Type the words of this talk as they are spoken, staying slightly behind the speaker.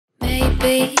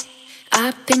be.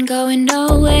 I've been going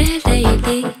nowhere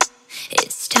lately.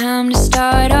 It's time to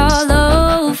start all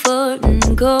over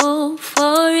and go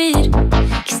for it.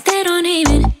 'Cause they don't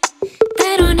even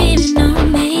know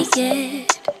me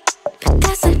yet. But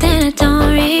that's something I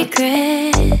don't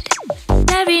regret.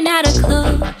 Every night I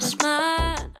close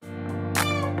my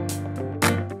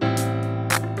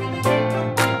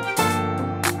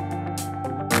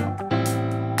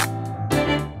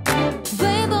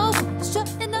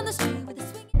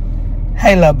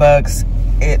Hey love bugs,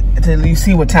 you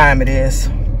see what time it is,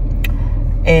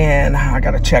 and I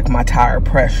gotta check my tire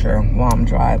pressure while I'm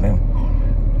driving.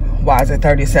 Why is it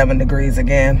 37 degrees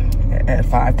again at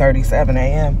 5:37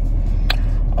 a.m.?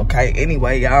 Okay,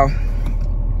 anyway, y'all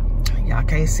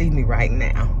can't see me right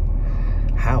now.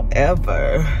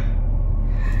 However,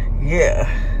 yeah,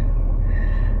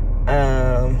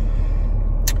 I'm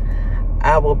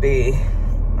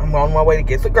on my way to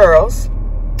get the girls.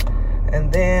 And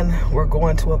then we're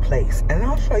going to a place. And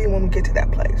I'll show you when we get to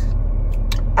that place.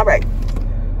 All right.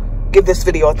 Give this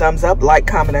video a thumbs up, like,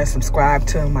 comment, and subscribe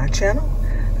to my channel.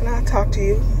 And I'll talk to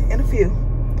you in a few.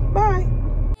 Bye.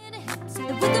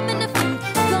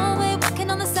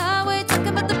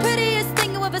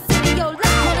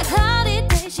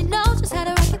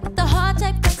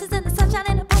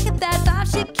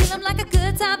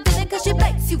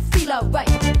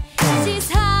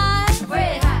 She's hot,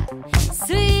 red hot,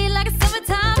 sweet like a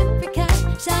summertime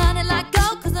apricot, shining like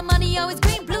gold 'cause the money always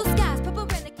green, blue skies, purple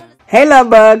rain. Hey love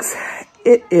bugs,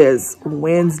 it is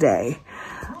Wednesday.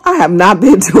 I have not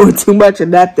been doing too much of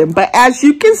nothing, but as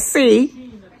you can see,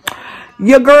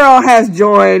 your girl has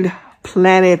joined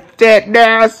Planet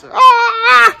Fitness.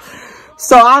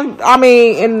 So I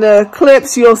mean, in the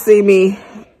clips you'll see me.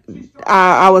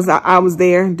 I was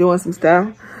there doing some stuff.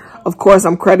 Of course,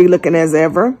 I'm cruddy looking as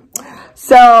ever.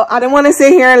 So I didn't want to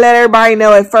sit here and let everybody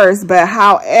know at first, but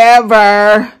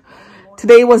however,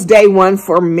 today was day one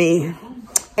for me.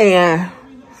 And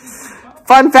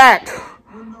fun fact,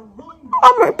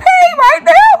 I'm in pain right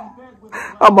now.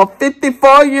 I'm a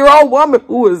 54-year-old woman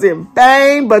who is in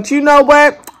pain, but you know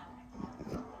what?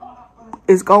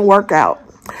 It's gonna work out.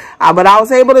 But I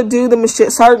was able to do the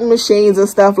certain machines and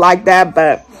stuff like that,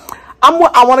 but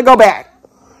I want to go back.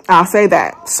 I'll say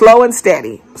that. Slow and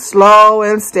steady. Slow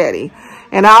and steady.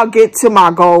 And I'll get to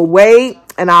my goal weight,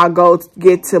 and I'll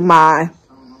get to where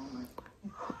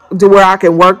I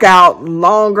can work out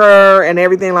longer and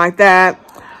everything like that.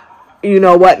 You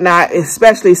know, whatnot,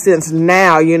 especially since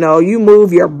now, you know, you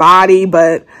move your body,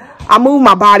 but I move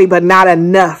my body, but not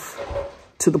enough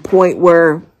to the point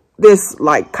where this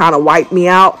like kind of wiped me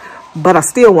out, but I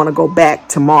still want to go back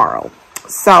tomorrow.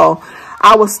 So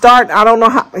I will start, I don't know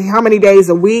how many days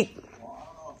a week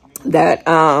that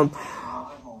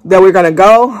we're going to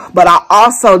go. But I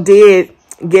also did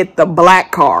get the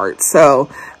black card. So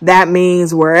that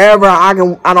means wherever I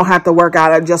don't have to work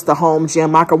out at just a home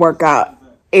gym. I can work out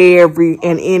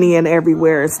any and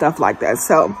everywhere and stuff like that.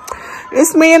 So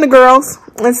it's me and the girls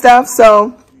and stuff.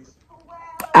 So,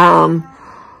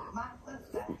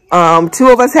 two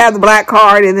of us have the black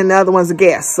card and then the other one's a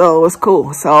guest. So it's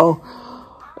cool. So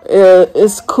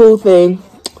it's a cool thing.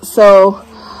 So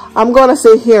I'm going to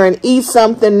sit here and eat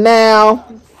something now.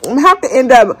 I'm going to have to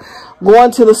end up going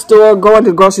to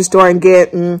the grocery store and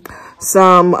getting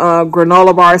some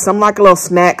granola bars, something like a little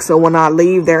snack. So when I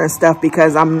leave there and stuff,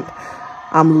 because I'm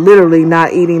literally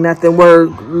not eating nothing. We're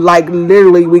like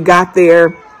literally we got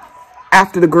there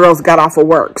after the girls got off of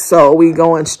work. So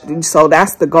so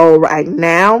that's the goal right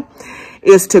now,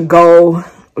 is to go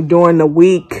during the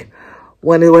week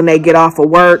when they get off of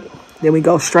work, then we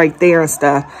go straight there and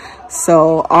stuff.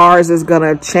 So ours is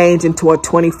gonna change into a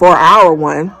 24-hour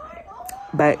one.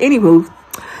 But anywho,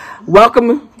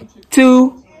 welcome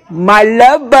to my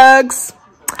love bugs.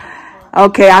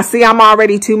 Okay, I see I'm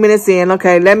already 2 minutes in.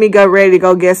 Okay, let me go ready to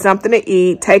go get something to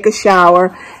eat, take a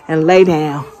shower, and lay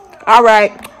down. All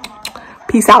right.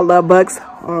 Peace out, love bugs.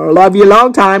 Love you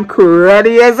long time.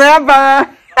 Cruddy as ever.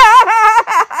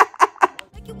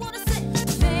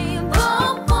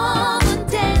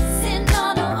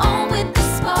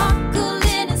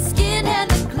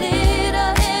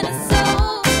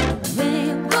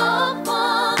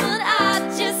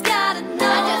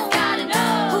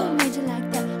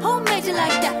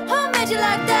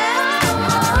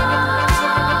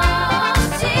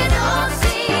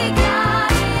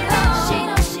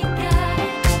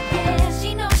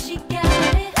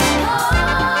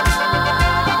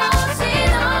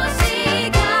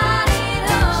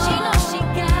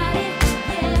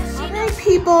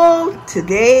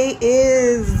 Today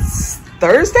is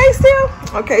Thursday still?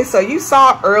 Okay, so you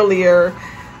saw earlier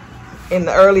in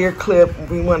the earlier clip,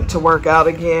 we went to work out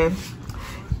again.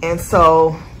 And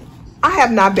so I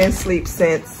have not been asleep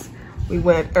since we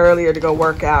went earlier to go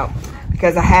work out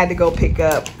because I had to go pick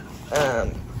up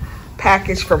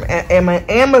package from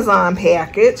Amazon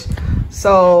package.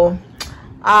 So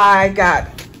I got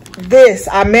this.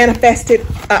 I manifested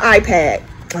an iPad.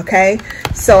 Okay,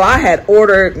 so I had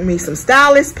ordered me some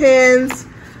stylus pens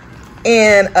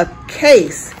and a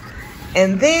case,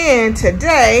 and then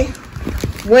today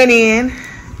went in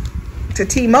to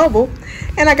T-Mobile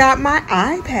and I got my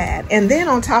iPad. And then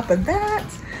on top of that,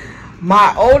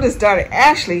 my oldest daughter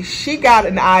Ashley, she got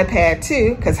an iPad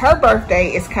too because her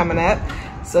birthday is coming up,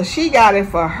 so she got it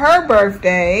for her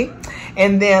birthday.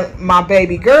 And then my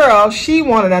baby girl, she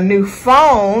wanted a new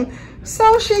phone,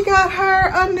 so she got her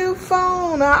a new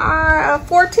phone, a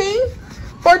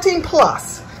 14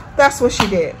 plus. That's what she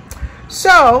did.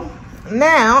 So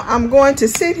now I'm going to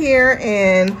sit here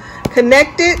and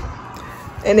connect it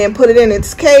and then put it in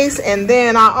its case. And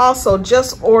then I also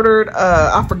just ordered,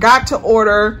 I forgot to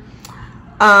order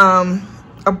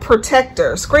a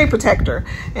protector, screen protector.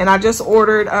 And I just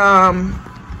ordered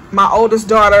my oldest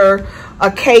daughter a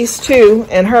case too,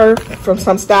 and her from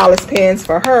some stylus pens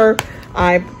for her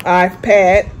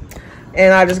iPad.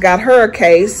 And I just got her a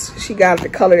case. She got the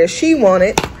color that she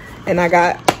wanted, and I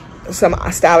got some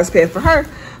stylus pen for her.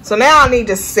 So now I need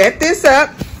to set this up.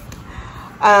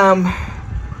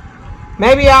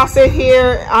 Maybe I'll sit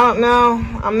here. I don't know.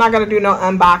 I'm not gonna do no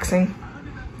unboxing.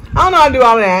 I don't know how to do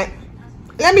all of that.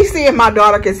 Let me see if my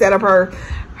daughter can set up her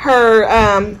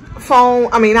phone.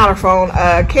 I mean, not her phone,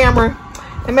 camera,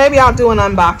 and maybe I'll do an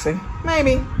unboxing.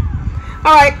 Maybe.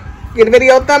 All right. Give the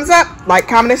video a thumbs up, like,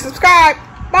 comment, and subscribe.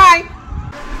 Bye.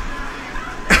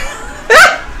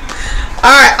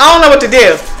 All right, I don't know what to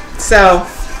do. So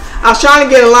I was trying to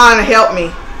get Alana to help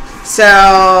me.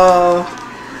 So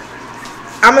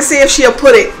I'm gonna see if she'll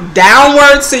put it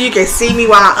downwards so you can see me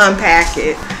while I unpack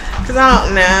it. Cause I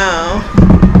don't know.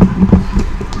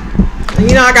 And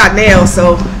you know I got nails,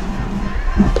 so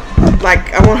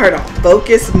like I want her to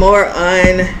focus more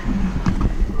on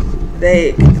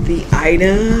the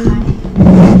item.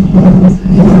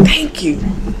 Thank you.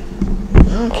 I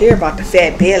don't care about the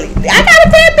fat belly. I got a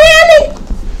fat belly.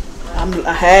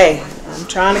 Hey, I'm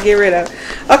trying to get rid of it.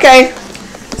 Okay,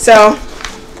 so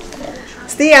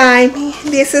it's the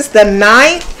this is the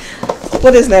 9th.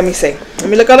 What is, let me see. Let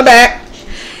me look on the back.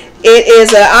 It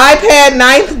is an iPad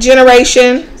 9th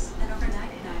generation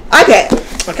iPad.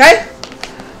 Okay,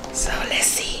 so let's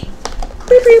see.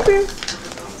 Beep, beep, beep.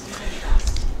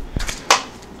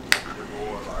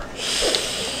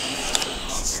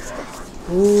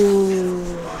 Ooh.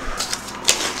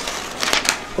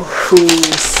 Ooh,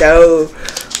 so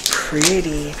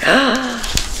pretty.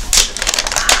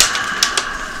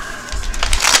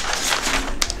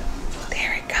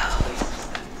 There it goes.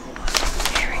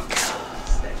 There it goes.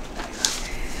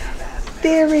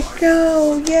 There we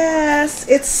go. Yes,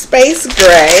 it's space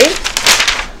gray.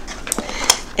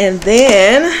 And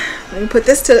then let me put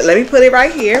this to, let me put it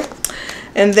right here.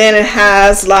 And then it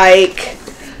has like,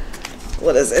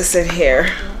 what is this in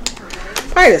here?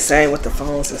 Probably the same with the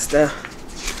phones and stuff.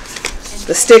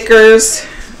 The stickers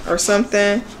or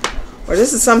something. Or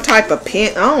this is some type of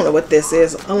pen. I don't know what this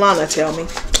is. Alana tell me.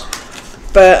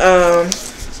 But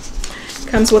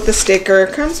comes with the sticker.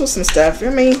 Comes with some stuff. I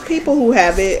mean, people who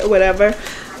have it or whatever.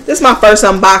 This is my first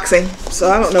unboxing, so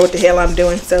I don't know what the hell I'm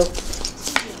doing. So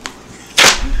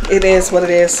it is what it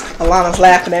is. Alana's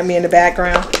laughing at me in the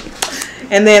background.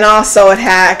 And then also it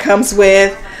comes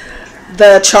with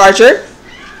the charger.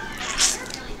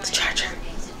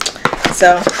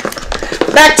 So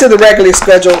back to the regularly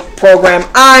scheduled program.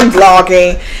 I'm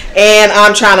vlogging and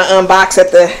I'm trying to unbox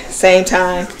at the same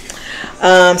time.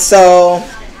 So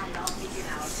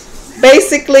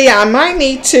basically I might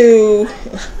need to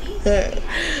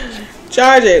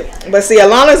charge it. But see,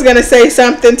 Alana's gonna say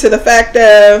something to the fact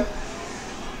of,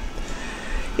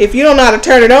 if you don't know how to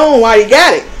turn it on, why you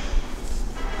got it?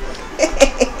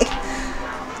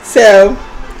 So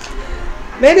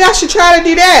maybe I should try to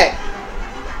do that.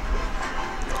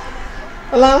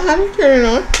 Alana, how do you turn it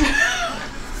on?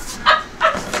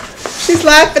 She's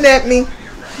laughing at me.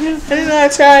 I didn't know how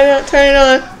to turn it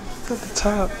on. It's at the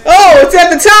top. Oh, it's at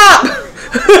the top.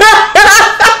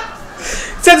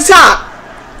 It's at the top.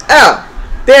 Oh,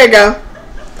 there you go.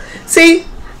 See,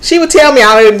 she would tell me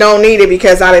I don't need it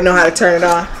because I didn't know how to turn it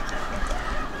on.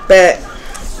 But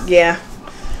yeah,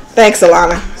 thanks,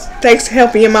 Alana. Thanks for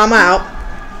helping your mama out.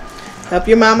 Help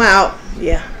your mama out.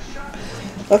 Yeah.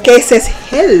 Okay, it says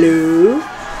hello.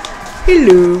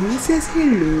 Hello. It says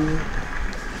hello.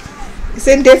 It's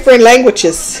in different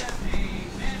languages.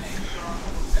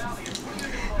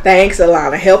 Thanks,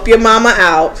 Alana. Help your mama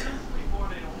out.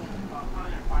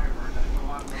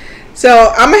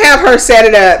 So I'm gonna have her set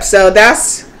it up. So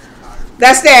that's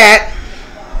that.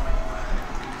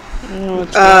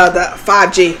 The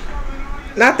 5G,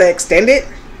 not the extended,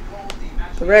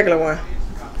 the regular one.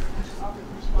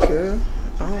 Good.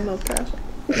 I don't know password.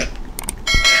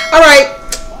 All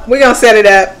right, we're gonna set it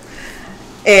up,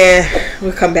 and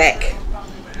we'll come back.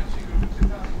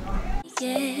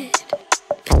 Yeah,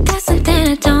 but that's something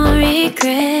I don't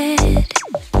regret.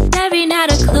 Every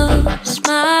night I close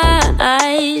my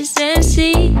eyes and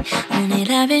see only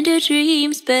love into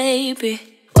dreams, baby.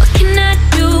 What can I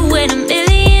do when I'm